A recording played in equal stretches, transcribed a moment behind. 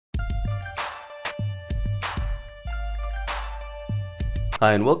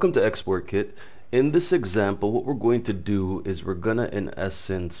Hi and welcome to ExportKit. In this example, what we're going to do is we're gonna in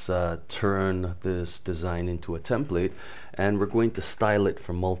essence turn this design into a template, and we're going to style it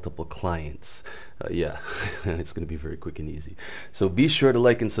for multiple clients. Yeah, it's going to be very quick and easy. So be sure to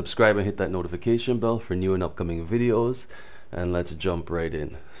like and subscribe and hit that notification bell for new and upcoming videos, and let's jump right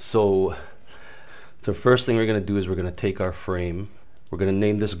in. So the first thing we're going to do is we're going to take our frame. We're going to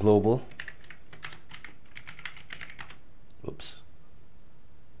name this global. Oops.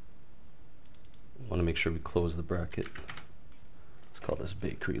 Want to make sure we close the bracket. Let's call this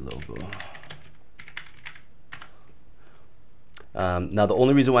bakery logo. Now the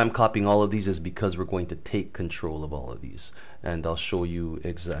only reason why I'm copying all of these is because we're going to take control of all of these, and I'll show you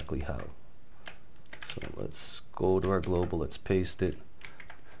exactly how. So let's go to our global, let's paste it,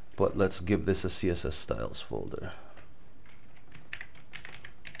 but let's give this a CSS Styles folder.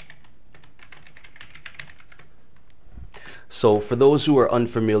 So for those who are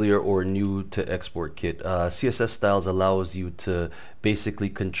unfamiliar or new to ExportKit, CSS Styles allows you to basically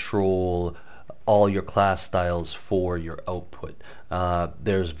control all your class styles for your output.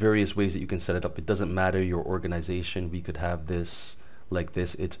 There's various ways that you can set it up. It doesn't matter your organization. We could have this like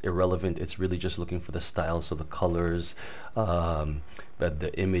this. It's irrelevant. It's really just looking for the style, so the colors,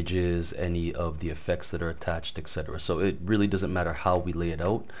 the images, any of the effects that are attached, etc. So it really doesn't matter how we lay it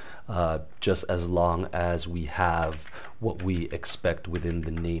out, just as long as we have what we expect within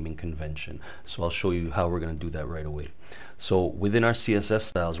the naming convention. So I'll show you how we're going to do that right away. So within our CSS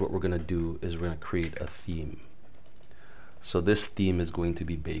styles, what we're going to do is we're going to create a theme. So this theme is going to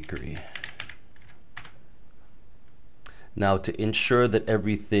be bakery. Now, to ensure that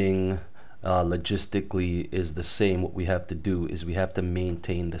everything logistically is the same, what we have to do is we have to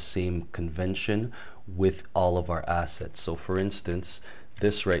maintain the same convention with all of our assets. So for instance,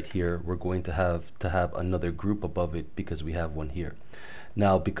 this right here, we're going to have another group above it because we have one here.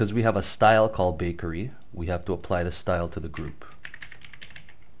 Now, because we have a style called bakery, we have to apply the style to the group.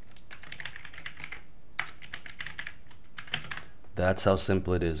 That's how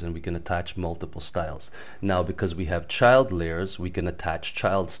simple it is, and we can attach multiple styles. Now, because we have child layers, we can attach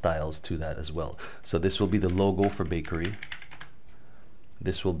child styles to that as well. So this will be the logo for bakery.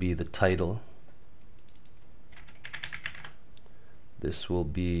 This will be the title. This will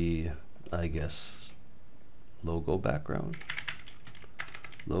be, I guess, logo background,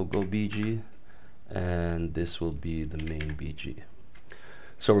 logo BG, and this will be the main BG.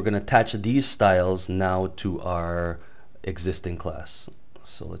 So we're going to attach these styles now to our existing class.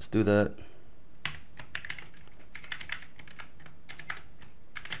 So let's do that.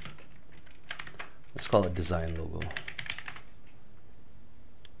 Let's call it design logo.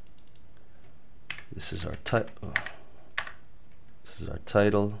 This is our this is our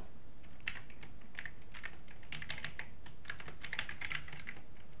title.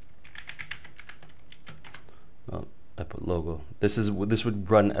 Oh, I put logo. This would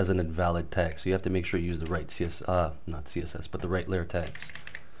run as an invalid tag, so you have to make sure you use the right not CSS, but the right layer tags.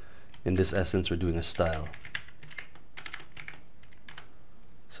 In this essence, we're doing a style.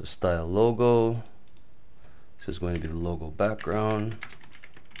 So style logo. This is going to be the logo background.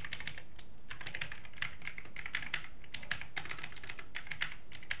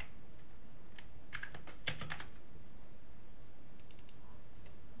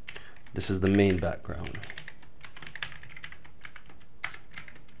 This is the main background.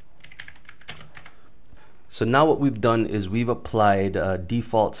 So now what we've done is we've applied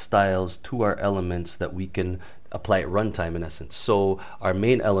default styles to our elements that we can apply at runtime in essence. So our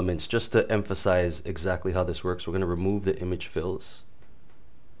main elements, just to emphasize exactly how this works, we're going to remove the image fills.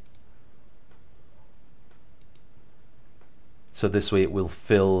 So this way it will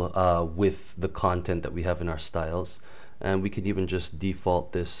fill with the content that we have in our styles. And we can even just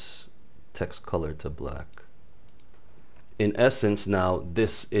default this text color to black. In essence, now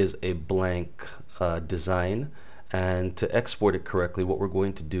this is a blank design, and to export it correctly, what we're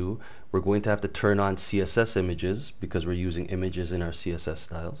going to do, we're going to have to turn on CSS images because we're using images in our CSS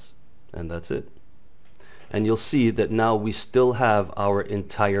styles, and that's it. And you'll see that now we still have our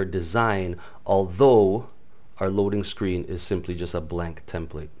entire design, although our loading screen is simply just a blank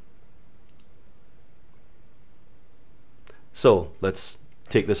template. So let's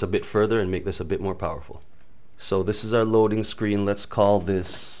take this a bit further and make this a bit more powerful. So this is our loading screen. Let's call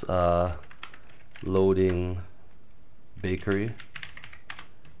this loading bakery.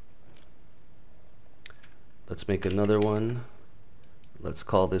 Let's make another one. Let's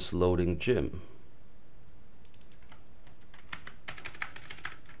call this loading gym.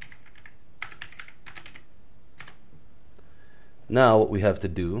 Now what we have to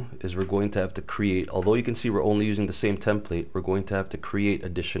do is we're going to have to create, although you can see we're only using the same template, we're going to have to create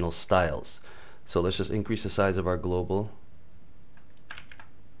additional styles. So let's just increase the size of our global.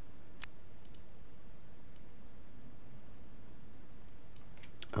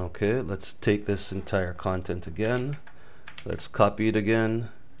 Okay, let's take this entire content again. Let's copy it again.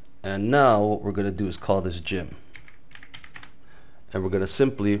 And now what we're going to do is call this gym. And we're going to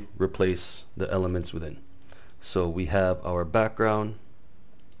simply replace the elements within. So we have our background.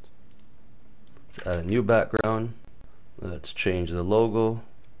 Let's add a new background. Let's change the logo.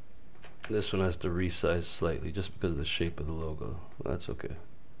 This one has to resize slightly just because of the shape of the logo. That's okay.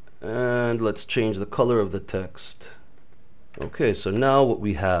 And let's change the color of the text. Okay, so now what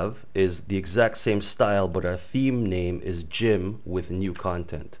we have is the exact same style, but our theme name is gym with new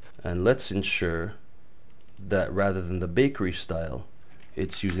content. And let's ensure that rather than the bakery style,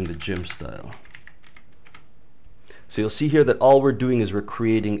 it's using the gym style. So you'll see here that all we're doing is we're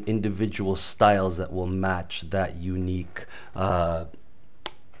creating individual styles that will match that unique, I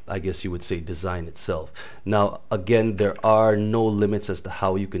guess you would say, design itself. Now, again, there are no limits as to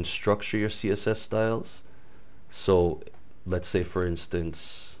how you can structure your CSS styles. So let's say, for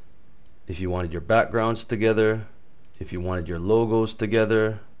instance, if you wanted your backgrounds together, if you wanted your logos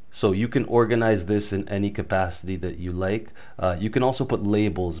together. So you can organize this in any capacity that you like. You can also put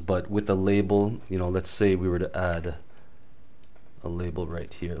labels, but with a label, you know, let's say we were to add a label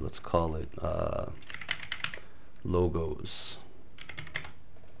right here. Let's call it logos.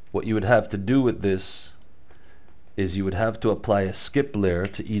 What you would have to do with this is you would have to apply a skip layer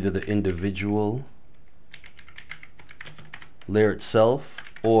to either the individual layer itself,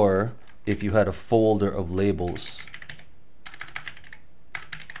 or if you had a folder of labels,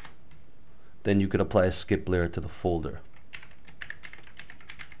 then you could apply a skip layer to the folder.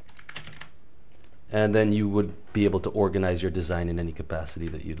 And then you would be able to organize your design in any capacity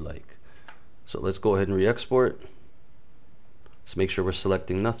that you'd like. So let's go ahead and re-export. Let's make sure we're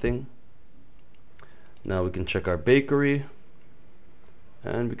selecting nothing. Now we can check our bakery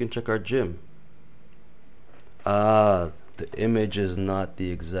and we can check our gym. The image is not the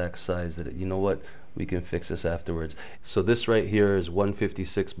exact size that you know what? We can fix this afterwards. So this right here is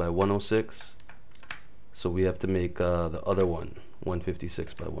 156 by 106. So we have to make the other one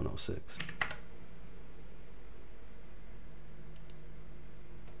 156 by 106.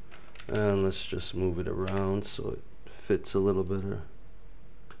 And let's just move it around so it fits a little better.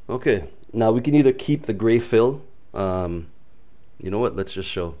 Okay, now we can either keep the gray fill. You know what? Let's just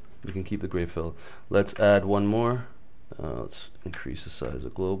show. We can keep the gray fill. Let's add one more. Let's increase the size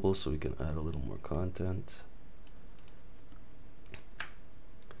of global so we can add a little more content.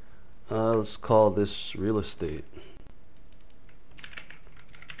 Let's call this real estate.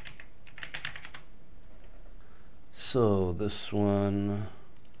 So this one,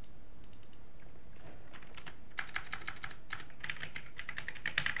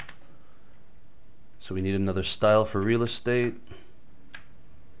 so we need another style for real estate.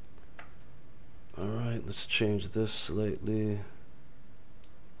 Alright, let's change this slightly.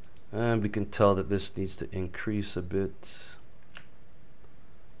 And we can tell that this needs to increase a bit.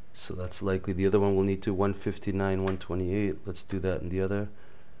 So that's likely the other one will need to 159, 128. Let's do that in the other.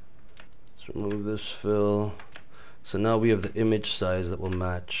 Let's remove this fill. So now we have the image size that will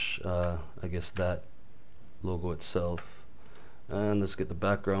match, I guess, that logo itself. And let's get the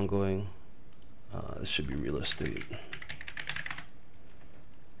background going. This should be real estate.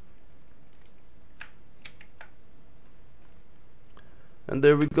 And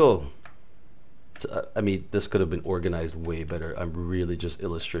there we go. So, I mean, this could have been organized way better. I'm really just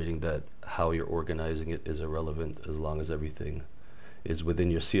illustrating that how you're organizing it is irrelevant as long as everything is within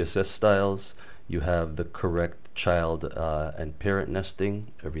your CSS styles. You have the correct child and parent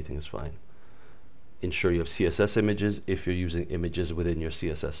nesting. Everything is fine. Ensure you have CSS images if you're using images within your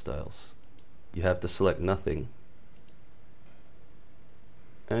CSS styles. You have to select nothing.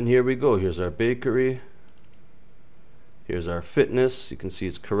 And here we go. Here's our bakery. Here's our fitness. You can see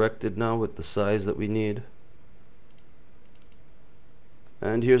it's corrected now with the size that we need.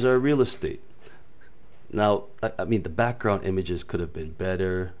 And here's our real estate. Now, I mean, the background images could have been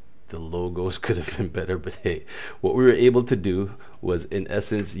better. The logos could have been better, but hey, what we were able to do was in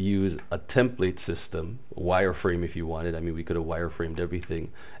essence use a template system, wireframe if you wanted. I mean, we could have wireframed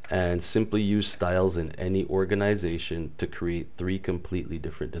everything, and simply use styles in any organization to create 3 completely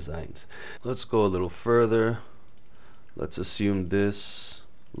different designs. Let's go a little further. Let's assume this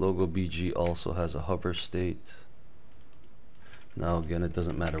logo BG also has a hover state. Now again, it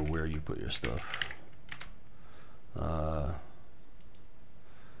doesn't matter where you put your stuff.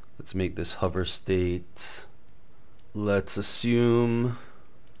 Let's make this hover state let's assume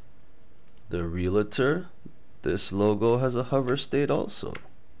the realtor, this logo has a hover state also.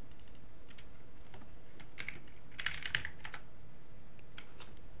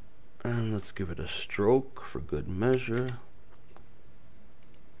 And let's give it a stroke for good measure.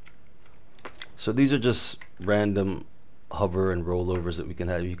 So these are just random hover and rollovers that we can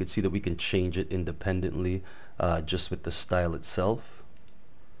have. You can see that we can change it independently just with the style itself.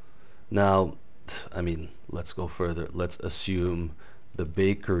 Now, I mean, let's go further. Let's assume the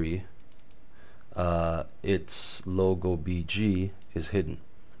bakery, its logo BG is hidden.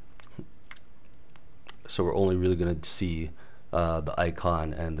 So we're only really going to see the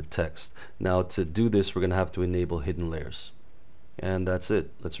icon and the text. Now to do this, we're going to have to enable hidden layers. And that's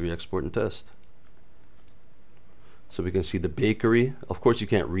it. Let's re-export and test. So we can see the bakery. Of course you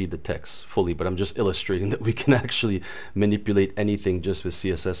can't read the text fully, but I'm just illustrating that we can actually manipulate anything just with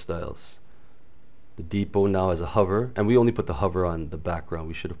CSS styles. The depot now has a hover, and we only put the hover on the background.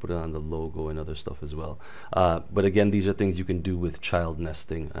 We should have put it on the logo and other stuff as well. But again, these are things you can do with child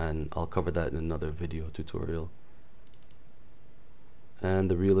nesting, and I'll cover that in another video tutorial. And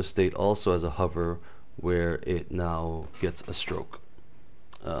the real estate also has a hover where it now gets a stroke.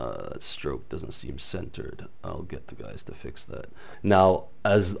 Stroke doesn't seem centered. I'll get the guys to fix that. Now,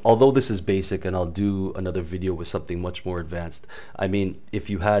 although this is basic, and I'll do another video with something much more advanced, I mean, if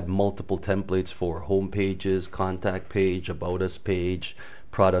you had multiple templates for home pages, contact page, about us page,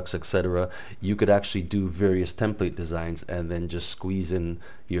 products, etc., you could actually do various template designs and then just squeeze in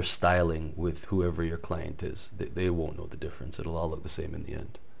your styling with whoever your client is. They won't know the difference. It'll all look the same in the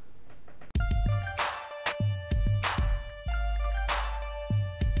end.